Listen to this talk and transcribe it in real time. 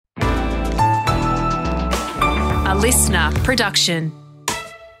a listener production.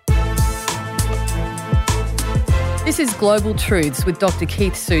 This is Global Truths with Dr.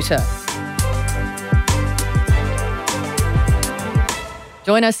 Keith Suter.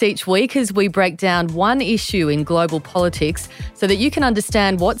 Join us each week as we break down one issue in global politics so that you can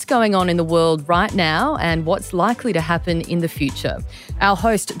understand what's going on in the world right now and what's likely to happen in the future. Our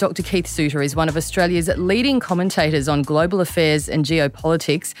host, Dr. Keith Suter, is one of Australia's leading commentators on global affairs and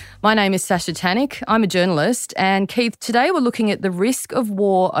geopolitics. My name is Sasha Tanik. I'm a journalist. And Keith, today we're looking at the risk of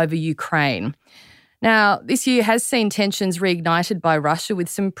war over Ukraine. Now, this year has seen tensions reignited by Russia with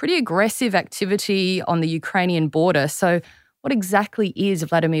some pretty aggressive activity on the Ukrainian border. So what exactly is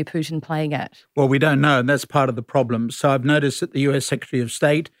Vladimir Putin playing at? Well, we don't know, and that's part of the problem. So I've noticed that the US Secretary of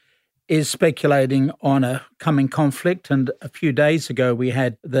State is speculating on a coming conflict. And a few days ago, we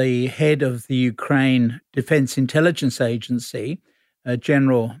had the head of the Ukraine Defense Intelligence Agency,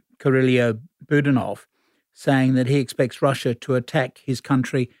 General Kirill Budanov, saying that he expects Russia to attack his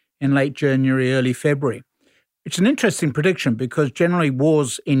country in late January, early February. It's an interesting prediction because generally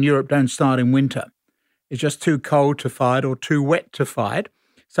wars in Europe don't start in winter. It's just too cold to fight or too wet to fight.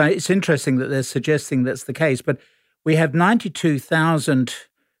 So it's interesting that they're suggesting that's the case. But we have 92,000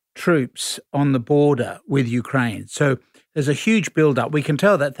 troops on the border with Ukraine. So there's a huge buildup. We can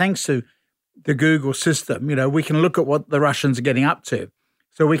tell that thanks to the Google system. You know, we can look at what the Russians are getting up to.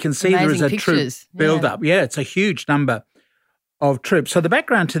 So we can see there is a troop buildup. Yeah, it's a huge number of troops. So the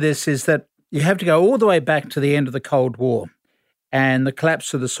background to this is that you have to go all the way back to the end of the Cold War and the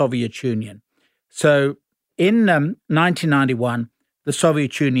collapse of the Soviet Union. So in 1991, the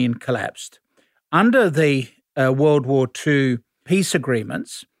Soviet Union collapsed. Under the World War II peace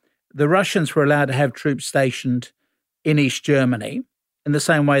agreements, the Russians were allowed to have troops stationed in East Germany in the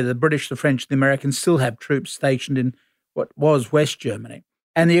same way the British, the French, the Americans still have troops stationed in what was West Germany.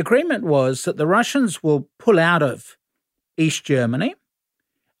 And the agreement was that the Russians will pull out of East Germany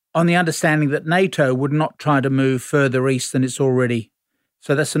on the understanding that NATO would not try to move further east than it's already.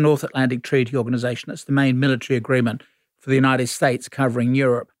 So that's the North Atlantic Treaty Organization. That's the main military agreement for the United States covering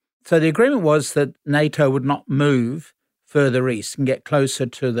Europe. So the agreement was that NATO would not move further east and get closer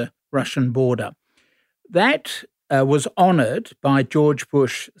to the Russian border. That was honoured by George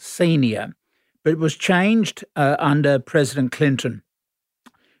Bush Sr., but it was changed under President Clinton.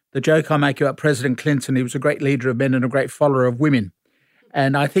 The joke I make about President Clinton, he was a great leader of men and a great follower of women.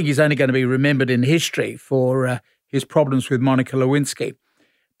 And I think he's only going to be remembered in history for his problems with Monica Lewinsky.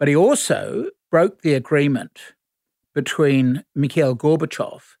 But he also broke the agreement between Mikhail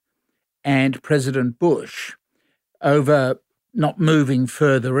Gorbachev and President Bush over not moving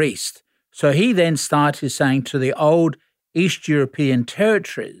further east. So he then started saying to the old East European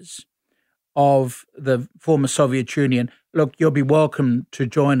territories of the former Soviet Union, look, you'll be welcome to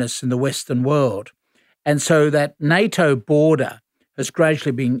join us in the Western world. And so that NATO border has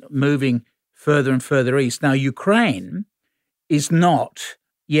gradually been moving further and further east. Now, Ukraine is not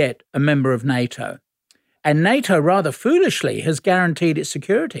yet a member of NATO. And NATO, rather foolishly, has guaranteed its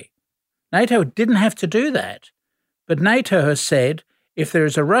security. NATO didn't have to do that. But NATO has said, if there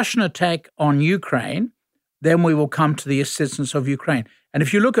is a Russian attack on Ukraine, then we will come to the assistance of Ukraine. And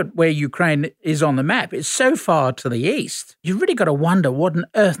if you look at where Ukraine is on the map, it's so far to the east. You've really got to wonder what on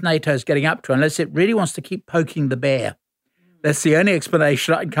earth NATO is getting up to unless it really wants to keep poking the bear. That's the only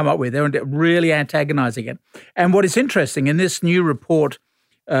explanation I can come up with. They're really antagonizing it. And what is interesting in this new report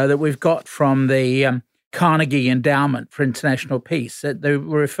that we've got from the Carnegie Endowment for International Peace, that they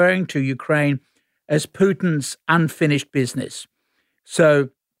were referring to Ukraine as Putin's unfinished business. So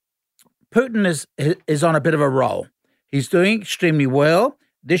Putin is on a bit of a roll. He's doing extremely well.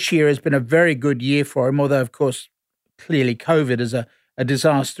 This year has been a very good year for him, although, of course, clearly COVID is a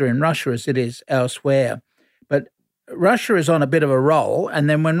disaster in Russia as it is elsewhere. But Russia is on a bit of a roll. And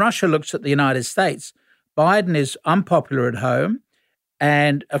then when Russia looks at the United States, Biden is unpopular at home.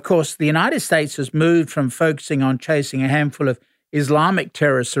 And, of course, the United States has moved from focusing on chasing a handful of Islamic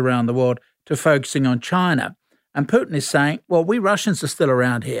terrorists around the world to focusing on China. And Putin is saying, well, we Russians are still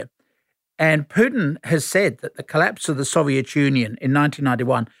around here. And Putin has said that the collapse of the Soviet Union in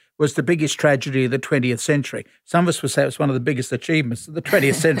 1991 was the biggest tragedy of the 20th century. Some of us would say it was one of the biggest achievements of the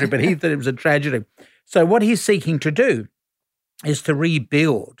 20th century, but he thought it was a tragedy. So what he's seeking to do is to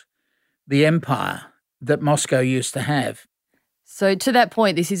rebuild the empire that Moscow used to have. So to that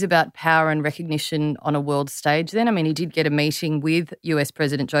point, this is about power and recognition on a world stage then. I mean, he did get a meeting with US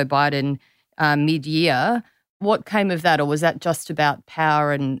President Joe Biden mid-year. What came of that, or was that just about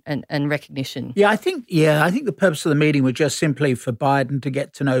power and recognition? I think the purpose of the meeting was just simply for Biden to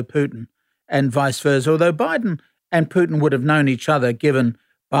get to know Putin and vice versa, although Biden and Putin would have known each other given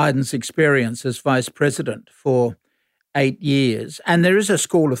Biden's experience as vice president for 8 years. And there is a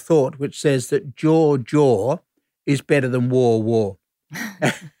school of thought which says that jaw is better than war.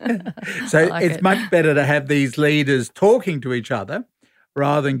 So it's much better to have these leaders talking to each other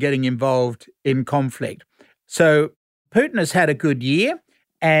rather than getting involved in conflict. So Putin has had a good year,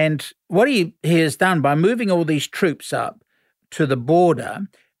 and what he has done by moving all these troops up to the border,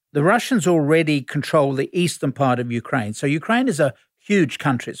 the Russians already control the eastern part of Ukraine. So Ukraine is a huge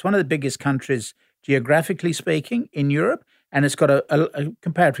country. It's one of the biggest countries geographically speaking in Europe, and it's got a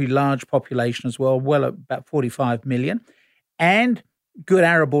comparatively large population as well, about 45 million, and good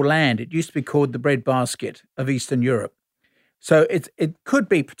arable land. It used to be called the breadbasket of Eastern Europe. So it could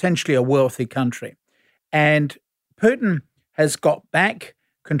be potentially a wealthy country. And Putin has got back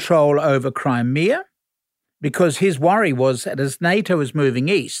control over Crimea because his worry was that as NATO is moving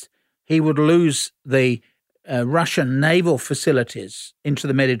east, he would lose the Russian naval facilities into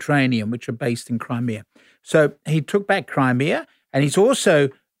the Mediterranean, which are based in Crimea. So he took back Crimea, and he's also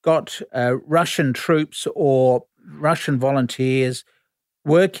got Russian troops or Russian volunteers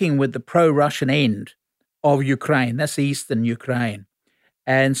working with the pro-Russian end of Ukraine. That's eastern Ukraine.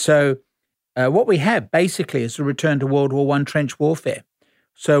 And so what we have basically is a return to World War I trench warfare.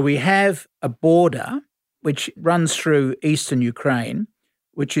 So we have a border which runs through eastern Ukraine,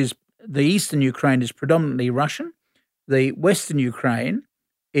 which is the eastern Ukraine is predominantly Russian. The western Ukraine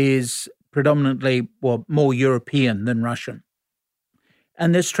is predominantly, more European than Russian.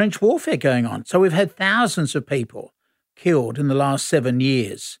 And there's trench warfare going on. So we've had thousands of people killed in the last 7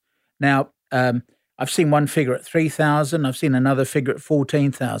 years. Now, I've seen one figure at 3,000. I've seen another figure at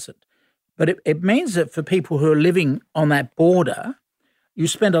 14,000. But it means that for people who are living on that border, you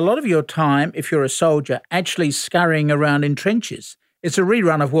spend a lot of your time, if you're a soldier, actually scurrying around in trenches. It's a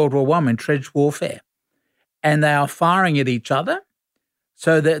rerun of World War I in trench warfare. And they are firing at each other.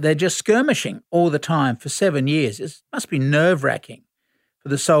 So they're just skirmishing all the time for 7 years. It must be nerve-wracking for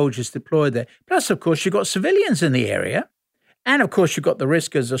the soldiers deployed there. Plus, of course, you've got civilians in the area. And, of course, you've got the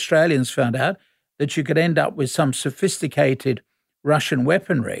risk, as Australians found out, that you could end up with some sophisticated Russian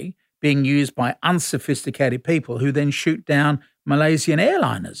weaponry being used by unsophisticated people who then shoot down Malaysian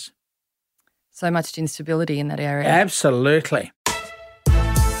airliners. So much instability in that area. Absolutely.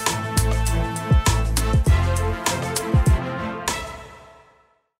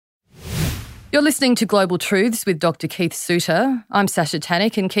 You're listening to Global Truths with Dr. Keith Suter. I'm Sasha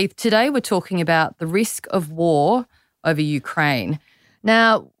Tannick, and Keith, today we're talking about the risk of war over Ukraine.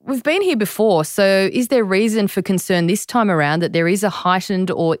 Now, we've been here before, so is there reason for concern this time around that there is a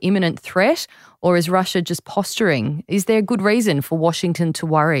heightened or imminent threat, or is Russia just posturing? Is there a good reason for Washington to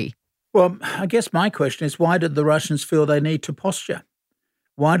worry? Well, I guess my question is, why did the Russians feel they need to posture?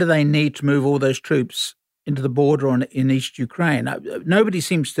 Why do they need to move all those troops into the border in East Ukraine? Nobody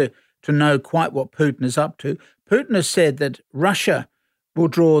seems to know quite what Putin is up to. Putin has said that Russia will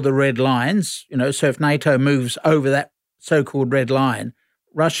draw the red lines, so if NATO moves over that so-called red line,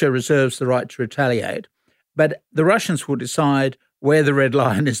 Russia reserves the right to retaliate, but the Russians will decide where the red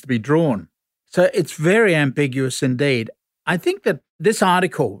line is to be drawn. So it's very ambiguous indeed. I think that this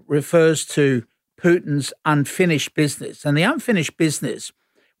article refers to Putin's unfinished business, and the unfinished business,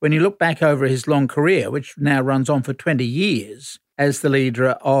 when you look back over his long career, which now runs on for 20 years, as the leader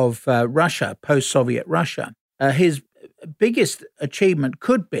of Russia, post-Soviet Russia. His biggest achievement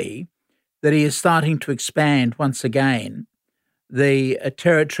could be that he is starting to expand once again the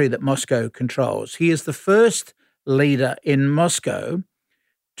territory that Moscow controls. He is the first leader in Moscow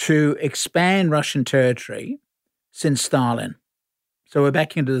to expand Russian territory since Stalin. So we're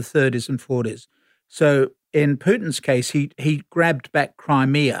back into the 30s and 40s. So in Putin's case, he grabbed back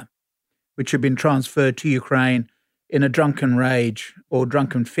Crimea, which had been transferred to Ukraine in a drunken rage or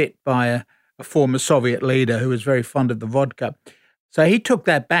drunken fit by a former Soviet leader who was very fond of the vodka. So he took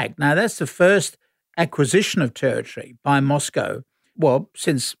that back. Now, that's the first acquisition of territory by Moscow,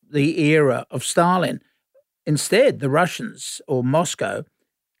 since the era of Stalin. Instead, the Russians, or Moscow,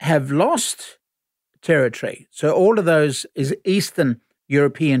 have lost territory. So all of those Eastern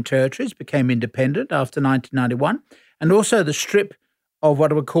European territories became independent after 1991, and also the strip of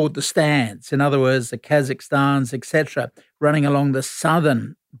what were called the stands, in other words, the Kazakhstans, etc., running along the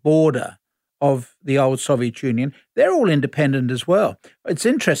southern border of the old Soviet Union. They're all independent as well. It's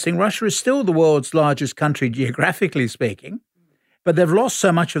interesting, Russia is still the world's largest country geographically speaking, but they've lost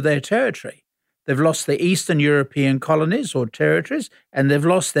so much of their territory. They've lost the Eastern European colonies or territories, and they've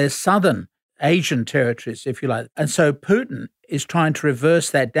lost their southern Asian territories, if you like. And so Putin is trying to reverse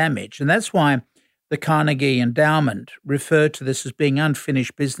that damage, and that's why the Carnegie Endowment referred to this as being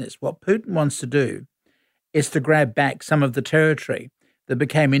unfinished business. What Putin wants to do is to grab back some of the territory that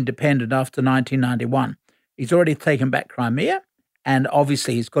became independent after 1991. He's already taken back Crimea, and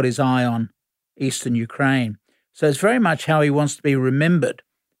obviously he's got his eye on eastern Ukraine. So it's very much how he wants to be remembered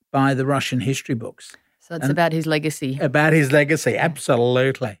by the Russian history books. So it's about his legacy. About his legacy,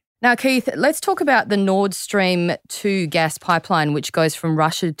 absolutely. Now, Keith, let's talk about the Nord Stream 2 gas pipeline, which goes from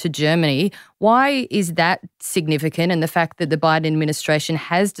Russia to Germany. Why is that significant, and the fact that the Biden administration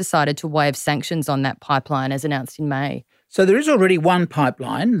has decided to waive sanctions on that pipeline as announced in May? So there is already one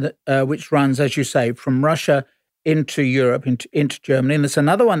pipeline that, which runs, as you say, from Russia into Europe, into Germany. And there's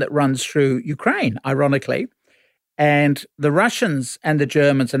another one that runs through Ukraine, ironically. And the Russians and the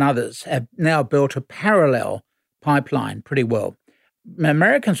Germans and others have now built a parallel pipeline pretty well.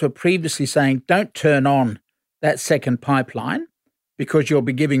 Americans were previously saying, don't turn on that second pipeline because you'll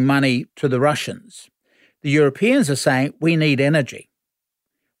be giving money to the Russians. The Europeans are saying, we need energy.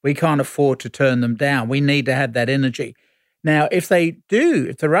 We can't afford to turn them down. We need to have that energy. Now, if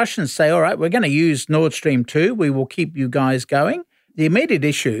the Russians say, all right, we're going to use Nord Stream 2, we will keep you guys going, the immediate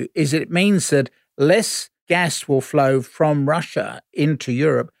issue is it means that less gas will flow from Russia into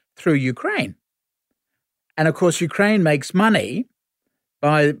Europe through Ukraine. And of course, Ukraine makes money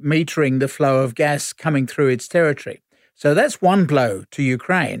by metering the flow of gas coming through its territory. So that's one blow to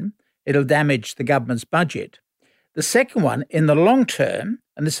Ukraine. It'll damage the government's budget. The second one, in the long term,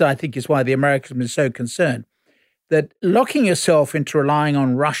 and this I think is why the Americans have been so concerned, that locking yourself into relying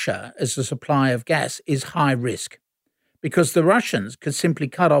on Russia as a supply of gas is high risk, because the Russians could simply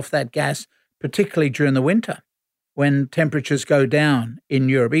cut off that gas, particularly during the winter when temperatures go down in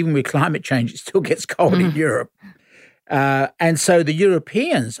Europe. Even with climate change, it still gets cold in Europe. And so the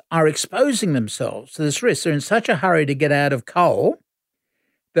Europeans are exposing themselves to this risk. They're in such a hurry to get out of coal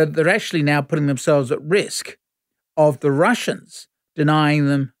that they're actually now putting themselves at risk of the Russians denying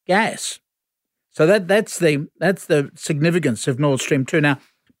them gas. So that's the significance of Nord Stream 2. Now,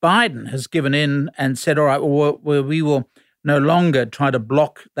 Biden has given in and said, all right, well, we will no longer try to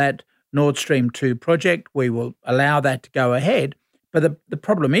block that Nord Stream 2 project. We will allow that to go ahead. But the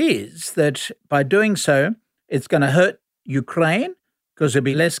problem is that by doing so, it's going to hurt Ukraine because there'll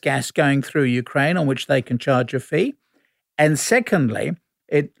be less gas going through Ukraine on which they can charge a fee. And secondly,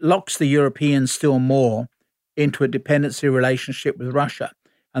 it locks the Europeans still more into a dependency relationship with Russia.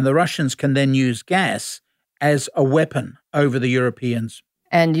 And the Russians can then use gas as a weapon over the Europeans.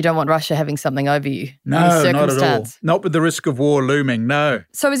 And you don't want Russia having something over you. No, not at all. Not with the risk of war looming, no.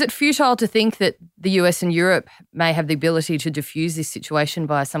 So is it futile to think that the US and Europe may have the ability to diffuse this situation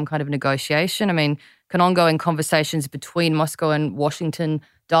via some kind of negotiation? I mean, can ongoing conversations between Moscow and Washington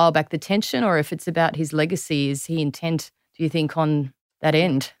dial back the tension? Or if it's about his legacy, is he intent, do you think, on that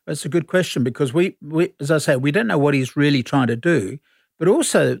end? That's a good question, because we as I say, we don't know what he's really trying to do. But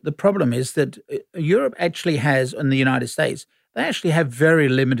also the problem is that Europe actually has, and the United States, they actually have very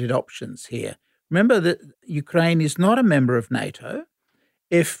limited options here. Remember that Ukraine is not a member of NATO.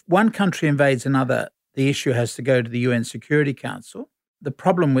 If one country invades another, the issue has to go to the UN Security Council. The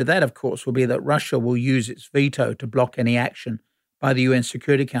problem with that, of course, will be that Russia will use its veto to block any action by the UN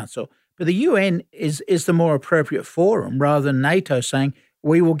Security Council. But the UN is the more appropriate forum rather than NATO saying,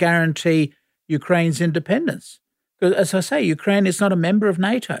 we will guarantee Ukraine's independence. Because, as I say, Ukraine is not a member of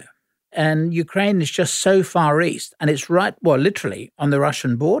NATO. And Ukraine is just so far east, and it's right, well, literally on the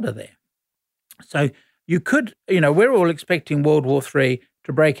Russian border there. So you could, we're all expecting World War III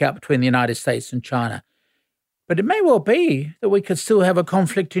to break out between the United States and China. But it may well be that we could still have a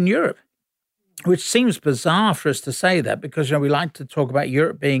conflict in Europe, which seems bizarre for us to say that because, we like to talk about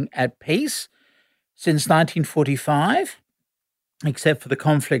Europe being at peace since 1945, except for the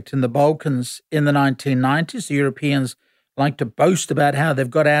conflict in the Balkans in the 1990s. The Europeans like to boast about how they've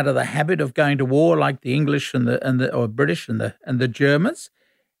got out of the habit of going to war, like the English and the British and the Germans,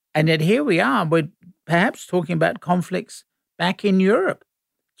 and yet here we are. We're perhaps talking about conflicts back in Europe.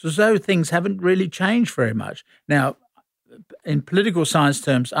 It's as though things haven't really changed very much. Now, in political science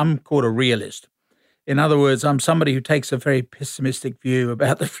terms, I'm called a realist. In other words, I'm somebody who takes a very pessimistic view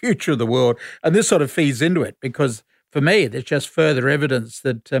about the future of the world, and this sort of feeds into it because, for me, there's just further evidence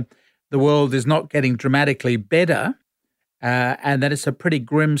that the world is not getting dramatically better. And that it's a pretty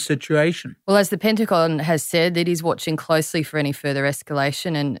grim situation. Well, as the Pentagon has said, it is watching closely for any further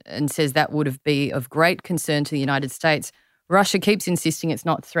escalation and says that would be of great concern to the United States. Russia keeps insisting it's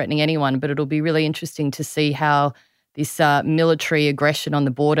not threatening anyone, but it'll be really interesting to see how this military aggression on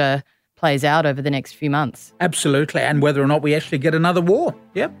the border plays out over the next few months. Absolutely, and whether or not we actually get another war.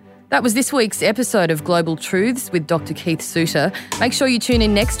 Yep. That was this week's episode of Global Truths with Dr. Keith Suter. Make sure you tune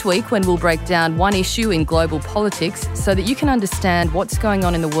in next week when we'll break down one issue in global politics so that you can understand what's going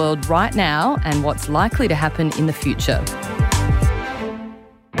on in the world right now and what's likely to happen in the future.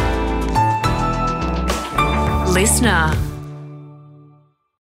 Listener.